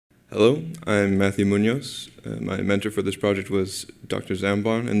Hello, I'm Matthew Muñoz. My mentor for this project was Dr.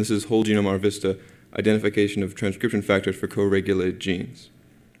 Zambon, and this is whole genome rVISTA, identification of transcription factors for co-regulated genes.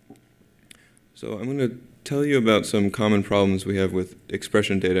 So I'm going to tell you about some common problems we have with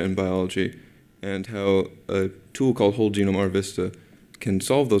expression data in biology and how a tool called whole genome rVISTA can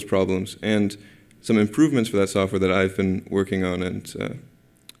solve those problems, and some improvements for that software that I've been working on, and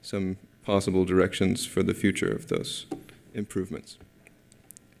some possible directions for the future of those improvements.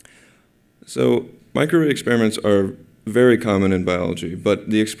 So microarray experiments are very common in biology,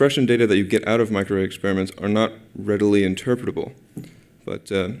 but the expression data that you get out of microarray experiments are not readily interpretable.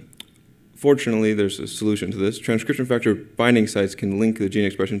 But fortunately, there's a solution to this. Transcription factor binding sites can link the gene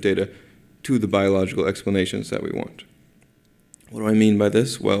expression data to the biological explanations that we want. What do I mean by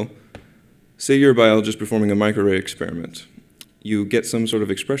this? Well, say you're a biologist performing a microarray experiment. You get some sort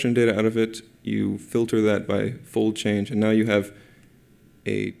of expression data out of it, you filter that by fold change, and now you have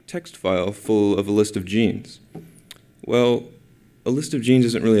a text file full of a list of genes. Well, a list of genes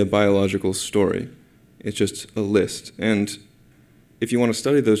isn't really a biological story. It's just a list. And if you want to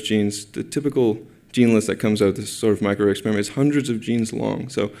study those genes, the typical gene list that comes out of this sort of microarray experiment is hundreds of genes long.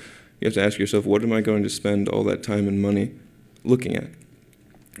 So you have to ask yourself, what am I going to spend all that time and money looking at?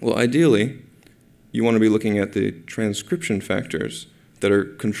 Well, ideally, you want to be looking at the transcription factors that are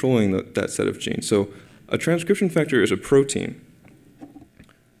controlling that set of genes. So a transcription factor is a protein.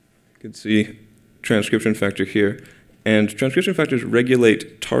 You can see transcription factor here. And transcription factors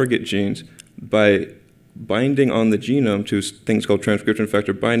regulate target genes by binding on the genome to things called transcription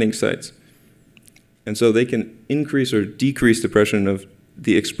factor binding sites. And so they can increase or decrease the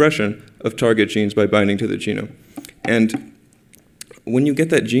expression of target genes by binding to the genome. And when you get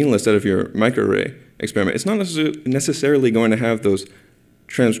that gene list out of your microarray experiment, it's not necessarily going to have those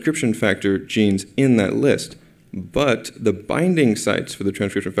transcription factor genes in that list, but the binding sites for the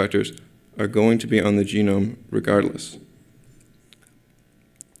transcription factors are going to be on the genome regardless.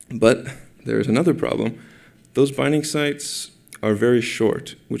 But there's another problem. Those binding sites are very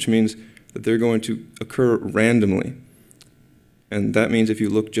short, which means that they're going to occur randomly. And that means if you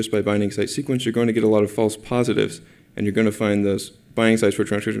look just by binding site sequence, you're going to get a lot of false positives, and you're going to find those binding sites for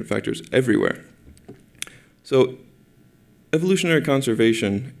transcription factors everywhere. So evolutionary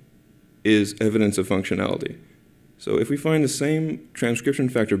conservation is evidence of functionality. So if we find the same transcription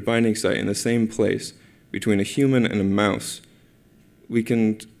factor binding site in the same place between a human and a mouse, we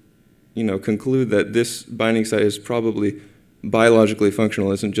can conclude that this binding site is probably biologically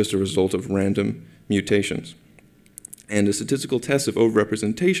functional, isn't just a result of random mutations. And a statistical test of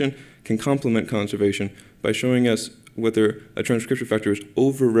overrepresentation can complement conservation by showing us whether a transcription factor is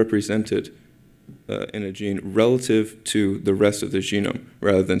overrepresented in a gene relative to the rest of the genome,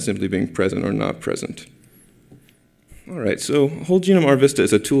 rather than simply being present or not present. All right, so whole genome rVISTA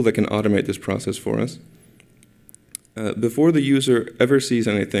is a tool that can automate this process for us. Before the user ever sees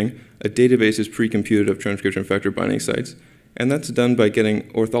anything, a database is pre-computed of transcription factor binding sites, and that's done by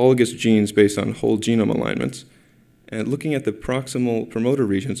getting orthologous genes based on whole genome alignments, and looking at the proximal promoter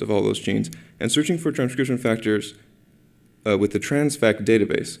regions of all those genes, and searching for transcription factors with the TransFact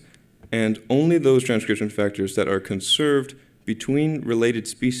database. And only those transcription factors that are conserved between related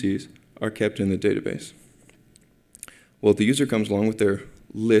species are kept in the database. Well, the user comes along with their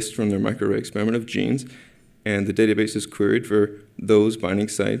list from their microarray experiment of genes, and the database is queried for those binding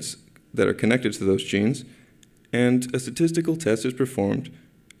sites that are connected to those genes, and a statistical test is performed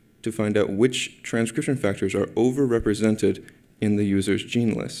to find out which transcription factors are overrepresented in the user's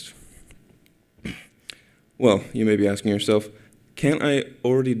gene list. Well, you may be asking yourself, can't I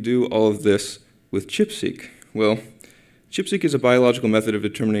already do all of this with ChIP-seq? Well, ChIP-seq is a biological method of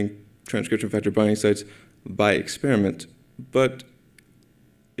determining transcription factor binding sites by experiment, but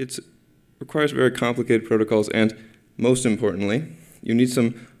it requires very complicated protocols, and most importantly, you need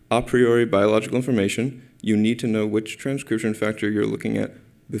some a priori biological information. You need to know which transcription factor you're looking at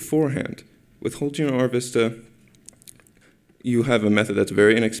beforehand. With whole genome rVISTA, you have a method that's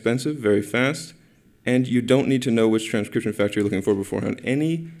very inexpensive, very fast, and you don't need to know which transcription factor you're looking for beforehand.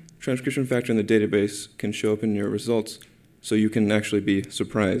 Any transcription factor in the database can show up in your results, so you can actually be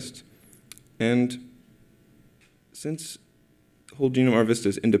surprised. And since whole genome rVISTA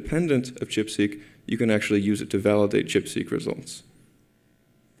is independent of ChIP-seq, you can actually use it to validate ChIP-seq results.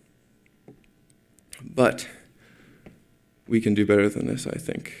 But we can do better than this, I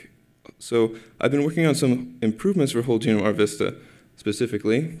think. So I've been working on some improvements for whole genome rVISTA,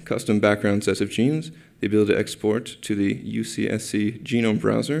 specifically custom background sets of genes, the ability to export to the UCSC genome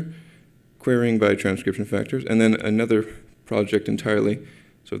browser, querying by transcription factors, and then another project entirely,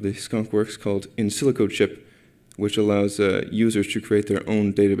 so the skunk works, called in silico chip, which allows users to create their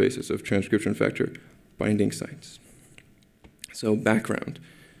own databases of transcription factor binding sites. So background.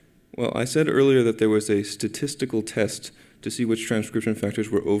 Well, I said earlier that there was a statistical test to see which transcription factors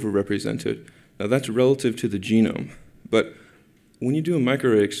were overrepresented. Now that's relative to the genome, but when you do a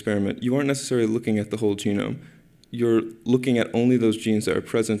microarray experiment, you aren't necessarily looking at the whole genome. You're looking at only those genes that are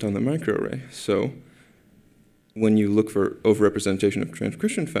present on the microarray. So when you look for overrepresentation of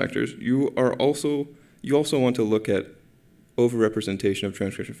transcription factors, you also want to look at overrepresentation of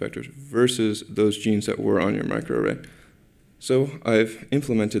transcription factors versus those genes that were on your microarray. So I've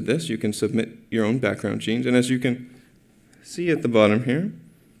implemented this. You can submit your own background genes, and as you can see at the bottom here,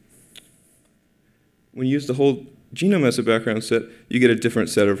 when you use the whole genome as a background set, you get a different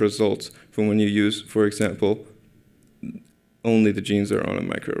set of results from when you use, for example, only the genes that are on a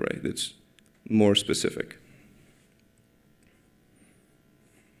microarray. That's more specific.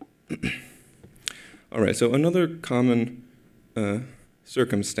 All right, so another common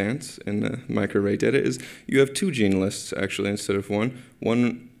circumstance in microarray data is you have two gene lists, actually, instead of one.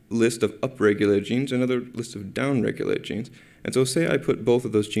 One list of upregulated genes, another list of downregulated genes. And so say I put both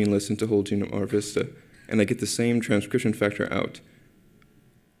of those gene lists into whole genome rVISTA, and I get the same transcription factor out.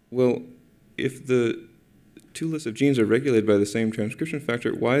 Well, if the two lists of genes are regulated by the same transcription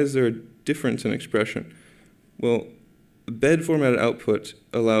factor, why is there a difference in expression? Well, bed formatted output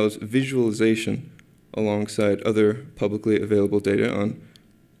allows visualization alongside other publicly available data on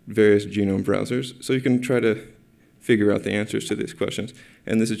various genome browsers, so you can try to figure out the answers to these questions.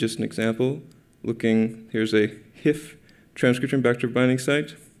 And this is just an example. Here's a HIF transcription factor binding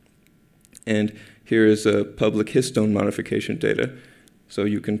site, and here is a public histone modification data. So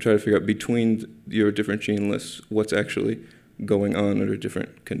you can try to figure out between your different gene lists what's actually going on under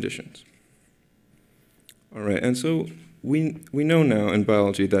different conditions. All right, and so we know now in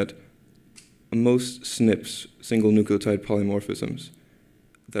biology that most SNPs, single nucleotide polymorphisms,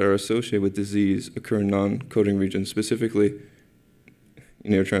 that are associated with disease occur in non-coding regions, specifically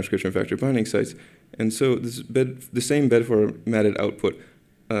near transcription factor binding sites. And so the same bed formatted output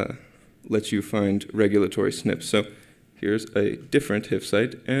lets you find regulatory SNPs. So here's a different HIF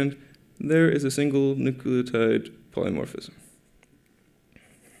site, and there is a single nucleotide polymorphism.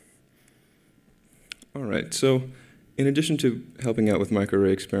 All right, so in addition to helping out with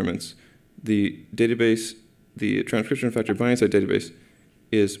microarray experiments, the database, the transcription factor binding site database,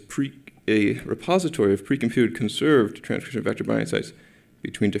 is a repository of pre-computed conserved transcription factor binding sites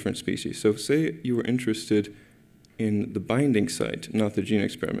between different species. So say you were interested in the binding site, not the gene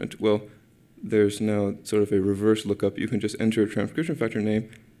experiment. Well, there's now sort of a reverse lookup. You can just enter a transcription factor name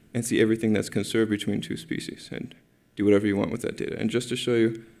and see everything that's conserved between two species and do whatever you want with that data. And just to show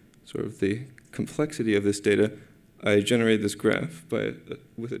you sort of the complexity of this data, I generated this graph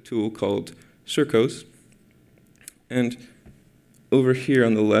with a tool called Circos. And over here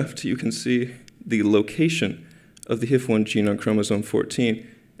on the left, you can see the location of the HIF1 gene on chromosome 14,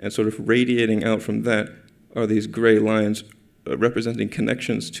 and sort of radiating out from that are these gray lines representing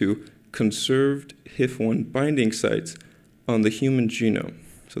connections to conserved HIF1 binding sites on the human genome.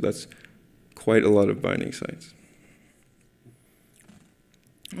 So that's quite a lot of binding sites.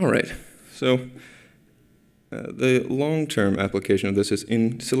 All right, so the long-term application of this is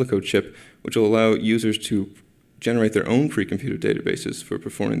in silico chip, which will allow users to generate their own pre-computed databases for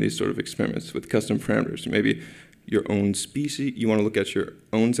performing these sort of experiments with custom parameters. Maybe your own species, you want to look at your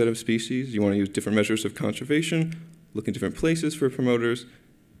own set of species, you want to use different measures of conservation, look in different places for promoters,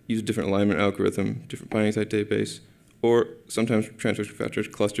 use a different alignment algorithm, different binding site database, or sometimes transcription factors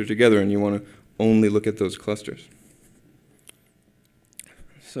cluster together and you want to only look at those clusters.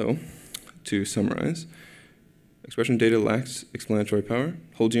 So, to summarize, expression data lacks explanatory power.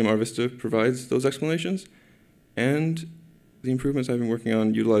 Whole genome rVISTA provides those explanations, and the improvements I've been working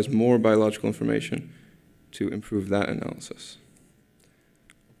on utilize more biological information to improve that analysis.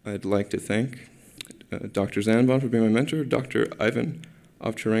 I'd like to thank Dr. Zanbon for being my mentor, Dr. Ivan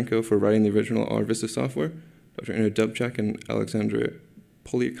Ovcharenko for writing the original Are Elusive software, Dr. Anna Dubchak and Alexandra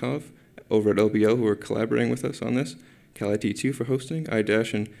Polyakov over at LBL who are collaborating with us on this, CalIT2 for hosting,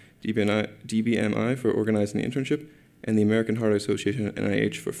 iDash and DBMI for organizing the internship, and the American Heart Association and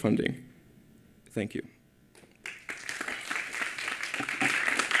NIH for funding. Thank you.